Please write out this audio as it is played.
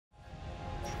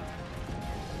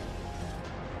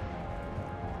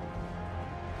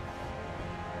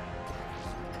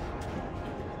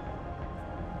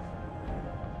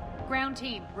Ground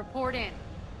team, report in.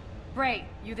 Bray,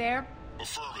 you there?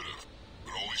 Affirmative,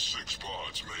 but only 6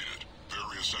 pods made it.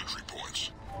 Various entry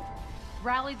points.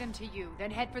 Rally them to you,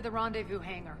 then head for the rendezvous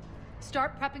hangar.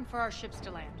 Start prepping for our ships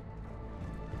to land.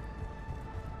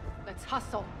 Let's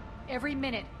hustle. Every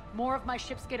minute, more of my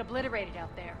ships get obliterated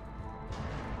out there.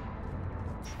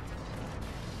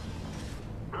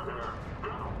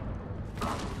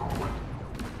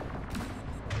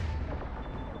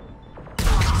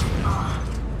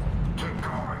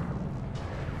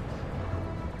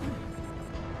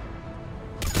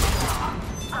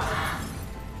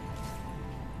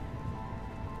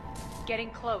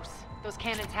 Getting close. Those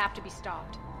cannons have to be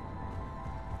stopped.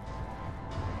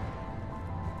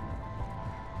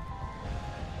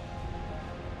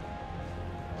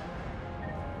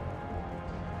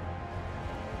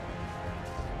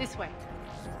 This way.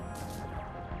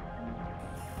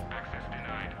 Access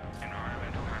denied.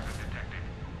 Environmental hazard detected.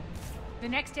 The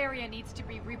next area needs to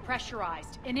be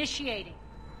repressurized. Initiating.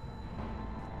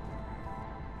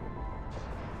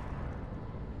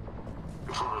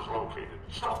 Intruders located.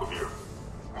 Stop them here.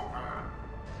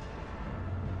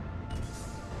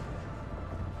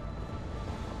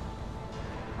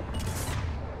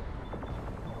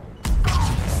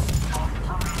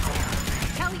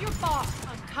 Tell your boss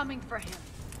I'm coming for him.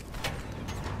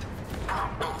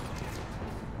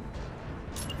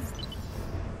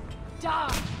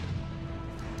 Die!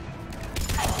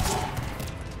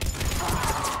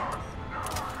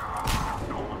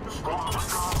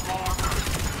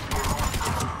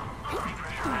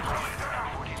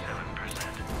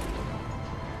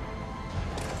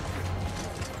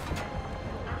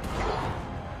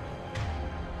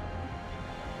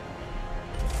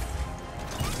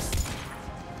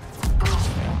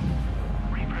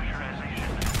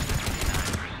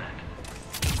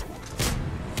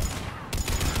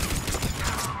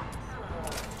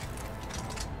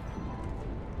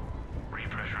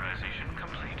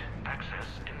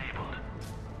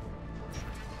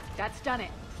 That's done it.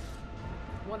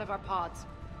 One of our pods.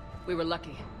 We were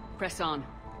lucky. Press on.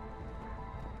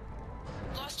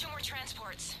 Lost 2 more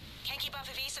transports. Can't keep up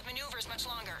evasive maneuvers much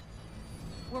longer.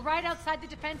 We're right outside the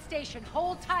defense station.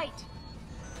 Hold tight.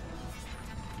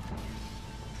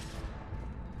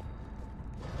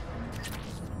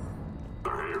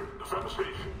 They're here. Defend the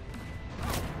station.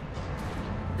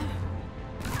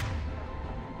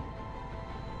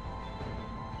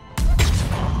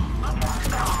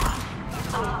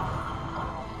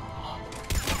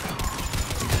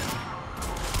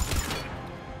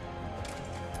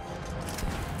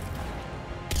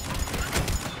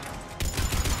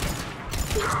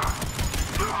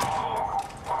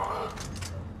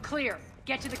 Clear.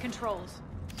 Get to the controls.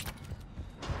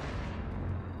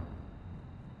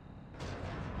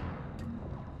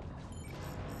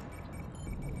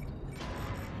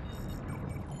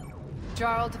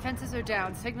 Jarl, defenses are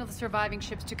down. Signal the surviving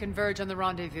ships to converge on the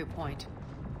rendezvous point.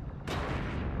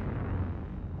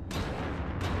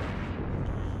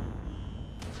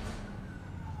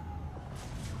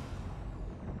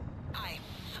 Aye.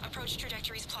 Approach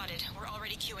trajectories plotted. We're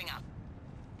already queuing up.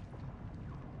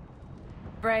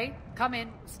 Bray, come in.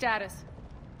 Status.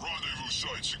 Rendezvous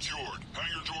site secured.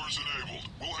 Hangar doors enabled.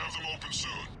 We'll have them open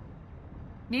soon.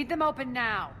 Need them open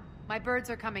now. My birds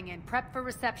are coming in. Prep for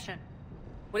reception.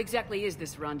 What exactly is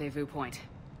this rendezvous point?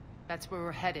 That's where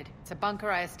we're headed. It's a bunker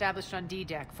I established on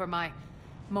D-Deck for my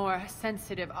more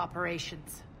sensitive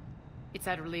operations. It's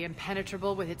utterly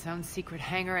impenetrable with its own secret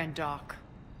hangar and dock.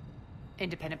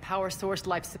 Independent power source,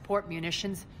 life support,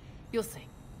 munitions. You'll see.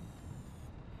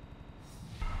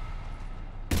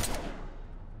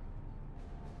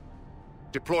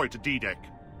 Deploy to D-Deck.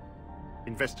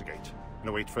 Investigate and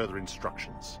await further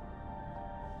instructions.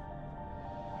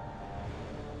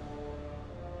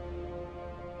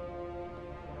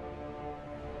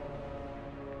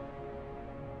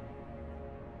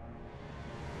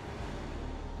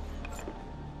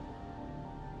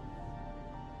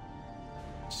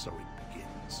 So it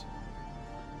begins.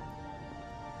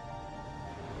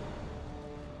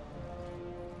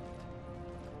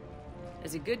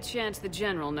 There's a good chance the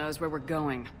General knows where we're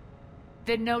going.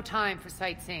 Then no time for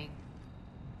sightseeing.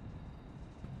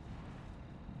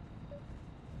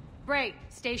 Bray,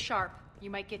 stay sharp. You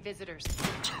might get visitors.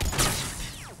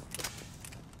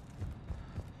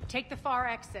 Take the far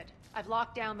exit. I've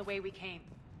locked down the way we came.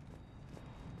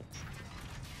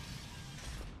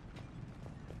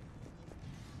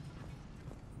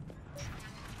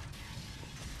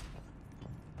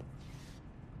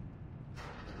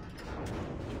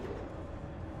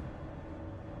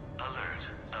 Alert,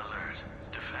 alert.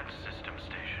 Defense system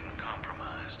station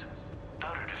compromised.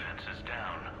 Outer defenses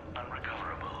down,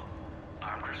 unrecoverable.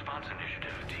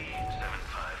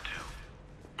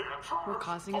 We're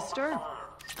causing a stir.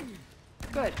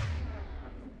 Good.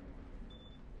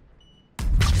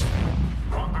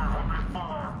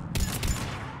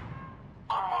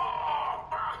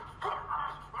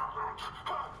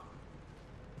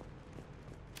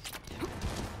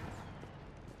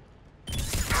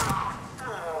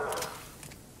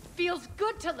 Feels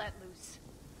good to let loose.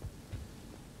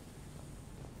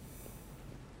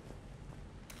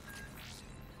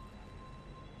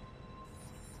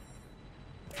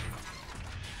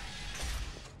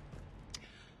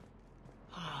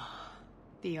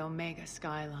 The Omega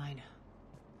skyline.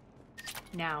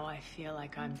 Now I feel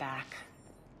like I'm back.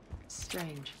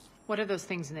 Strange. What are those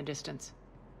things in the distance?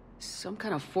 Some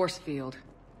kind of force field.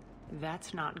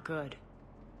 That's not good.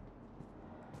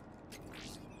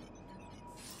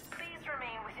 Please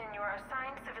remain within your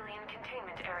assigned civilian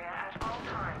containment area at all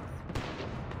times.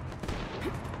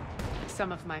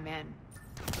 Some of my men.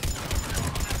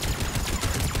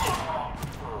 All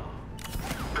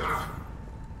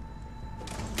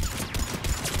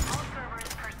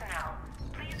Cerberus personnel,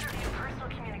 please review personal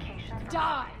communications.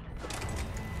 Die!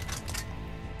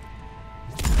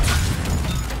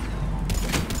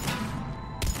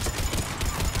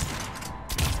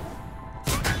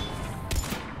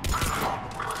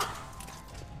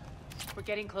 We're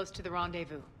getting close to the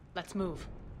rendezvous. Let's move.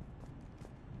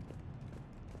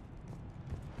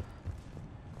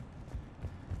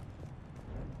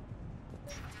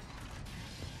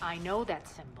 I know that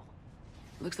symbol.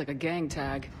 Looks like a gang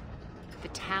tag. The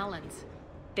Talons.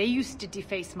 They used to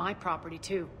deface my property,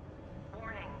 too.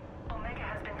 Warning. Omega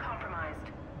has been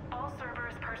compromised. All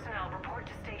Cerberus personnel report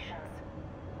to stations.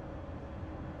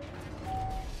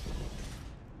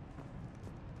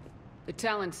 The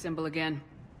Talon symbol again.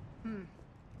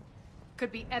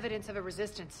 Could be evidence of a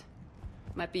resistance.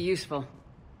 Might be useful.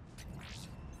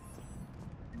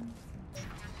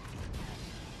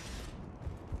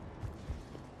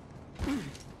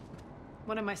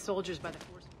 One of my soldiers by the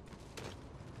force.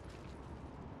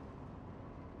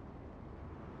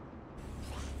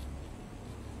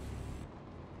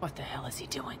 What the hell is he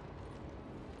doing?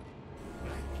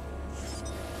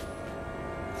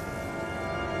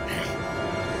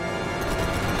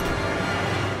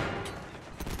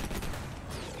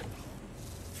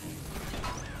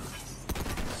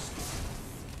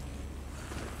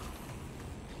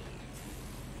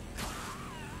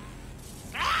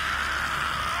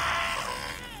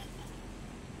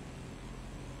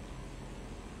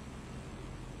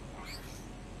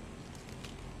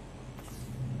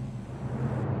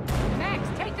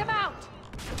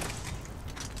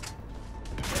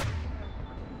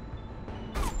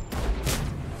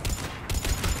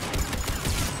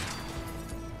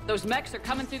 Those mechs are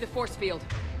coming through the force field.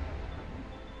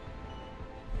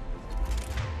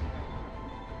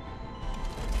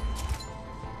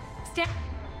 Stand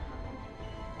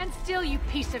still, you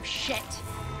piece of shit!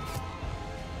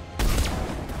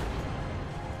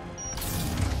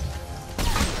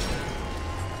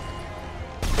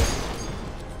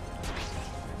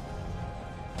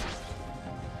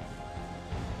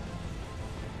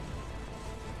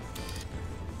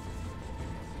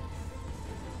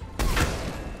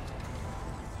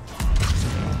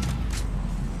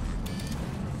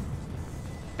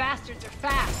 Bastards are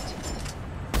fast.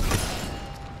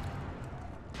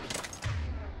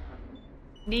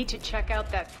 Need to check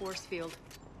out that force field.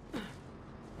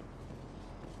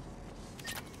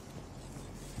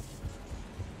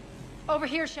 Over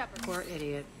here, Shepard. Poor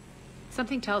idiot.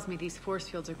 Something tells me these force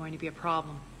fields are going to be a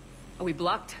problem. Are we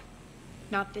blocked?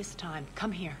 Not this time.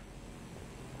 Come here.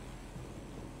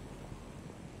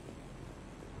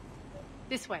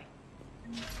 This way.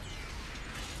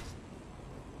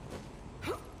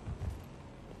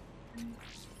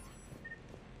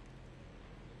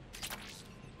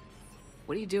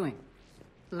 What are you doing?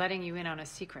 Letting you in on a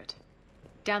secret.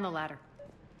 Down the ladder.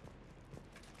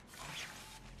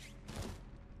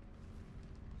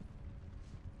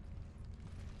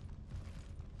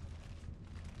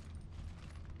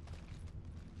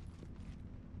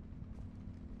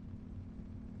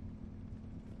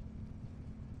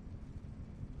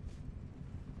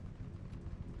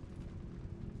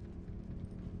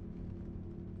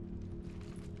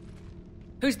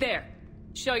 Who's there?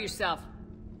 Show yourself.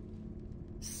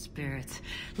 Spirits,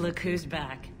 look who's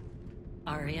back.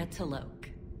 Aria T'Loak.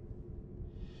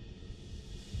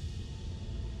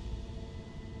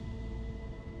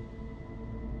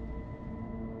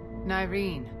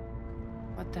 Nyreen,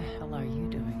 what the hell are you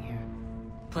doing here?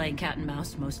 Playing cat and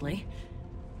mouse, mostly.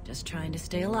 Just trying to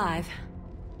stay alive.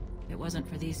 If it wasn't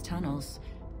for these tunnels.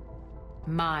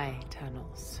 My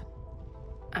tunnels.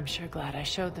 I'm sure glad I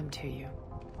showed them to you.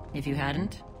 If you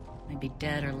hadn't, I'd be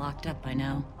dead or locked up by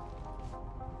now.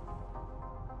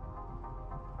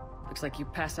 Looks like you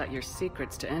pass out your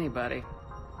secrets to anybody.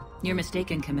 You're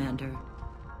mistaken, Commander.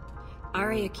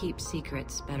 Aria keeps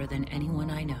secrets better than anyone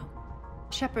I know.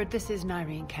 Shepard, this is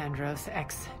Nyreen Kandros,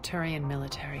 ex-Turian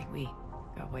military. We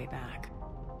go way back.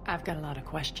 I've got a lot of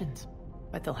questions,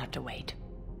 but they'll have to wait.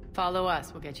 Follow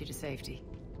us, we'll get you to safety.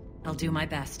 I'll do my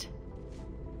best.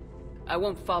 I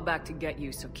won't fall back to get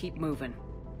you, so keep moving.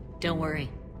 Don't worry.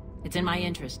 It's in my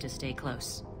interest to stay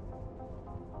close.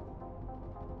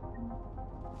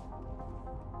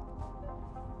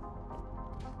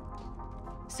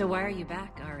 So why are you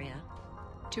back, Aria?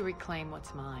 To reclaim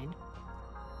what's mine.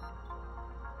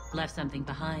 Left something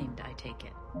behind, I take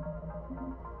it.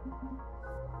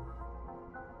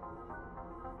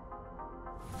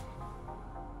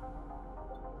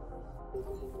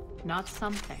 Not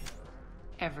something.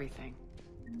 Everything.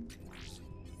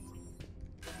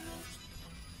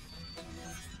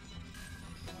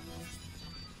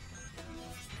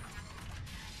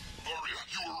 Aria,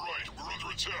 you were right. We're under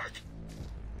attack.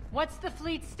 What's the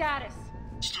fleet's status?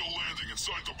 Still landing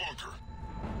inside the bunker.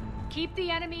 Keep the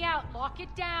enemy out. Lock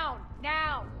it down.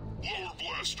 Now. Lower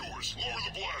blast doors. Lower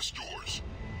the blast doors.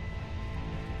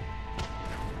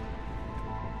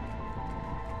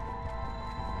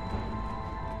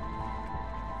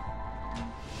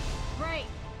 Great.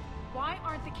 Why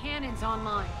aren't the cannons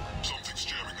online? Something's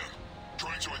jamming them.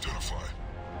 Trying to identify.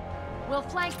 We'll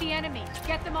flank the enemy.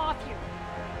 Get them off you.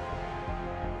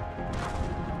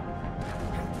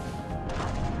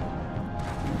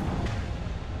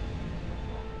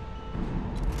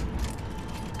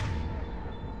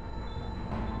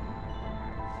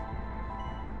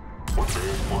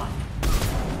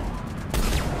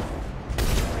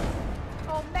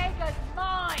 Omega's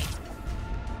mine!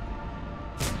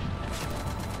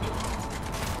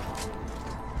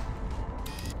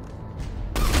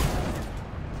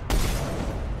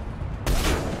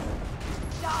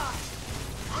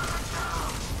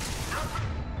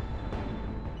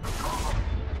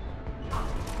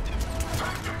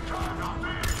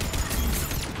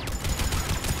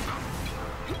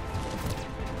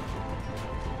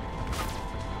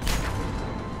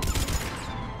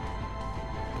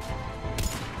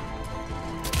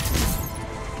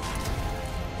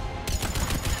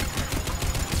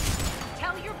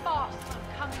 Tell your boss I'm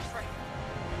coming for him.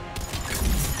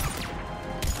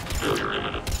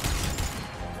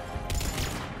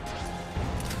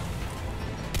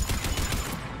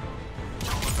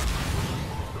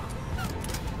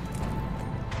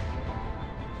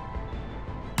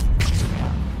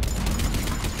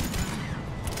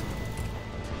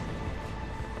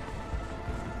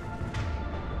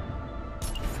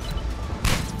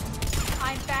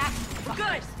 I'm back.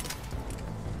 Good!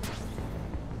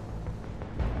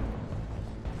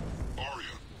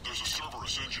 Aria, there's a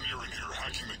Cerberus engineer in here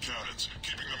hacking the cannons,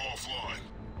 keeping them offline.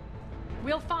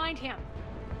 We'll find him.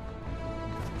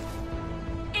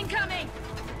 Incoming!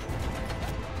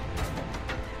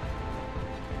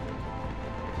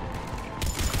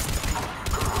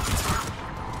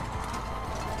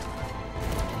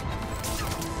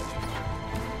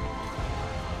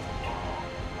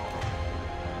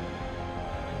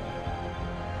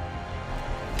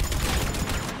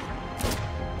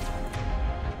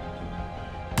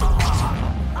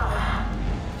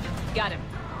 Got him.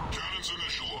 Cannons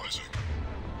initializing.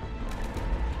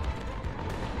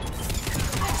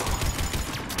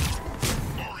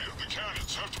 Aria, the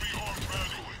cannons have to be armed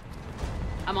manually.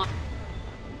 I'm on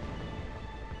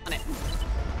it.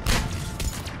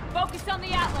 Focus on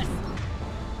the Atlas.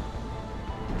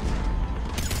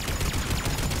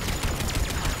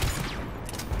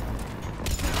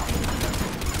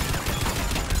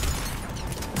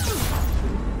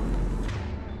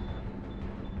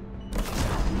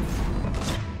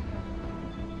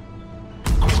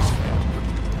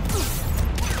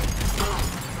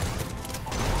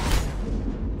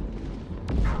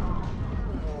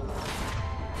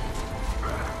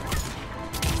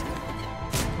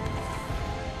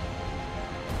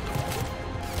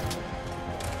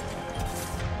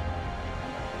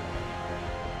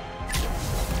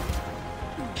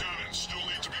 Cannons still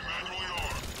need to be manually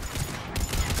armed.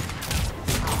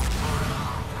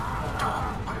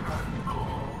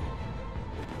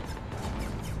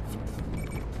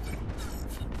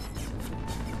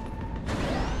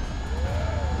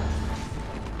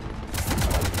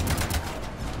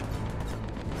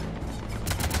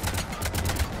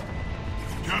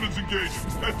 Cannons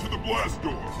engaging. Head to the blast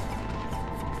door.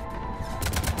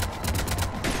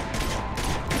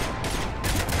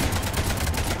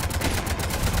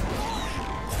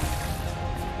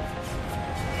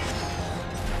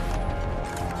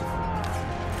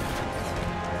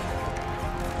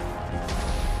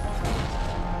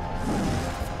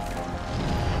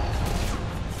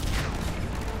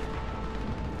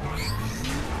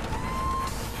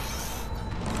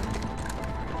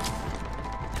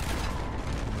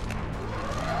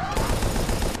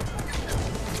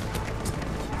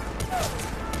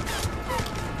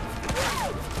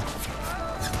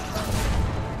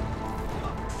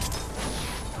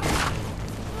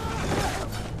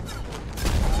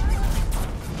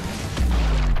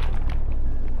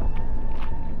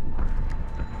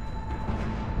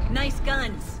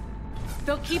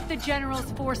 keep the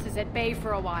General's forces at bay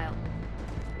for a while.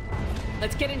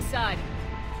 Let's get inside.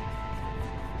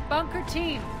 Bunker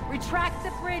team, retract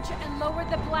the bridge and lower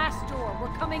the blast door.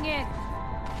 We're coming in.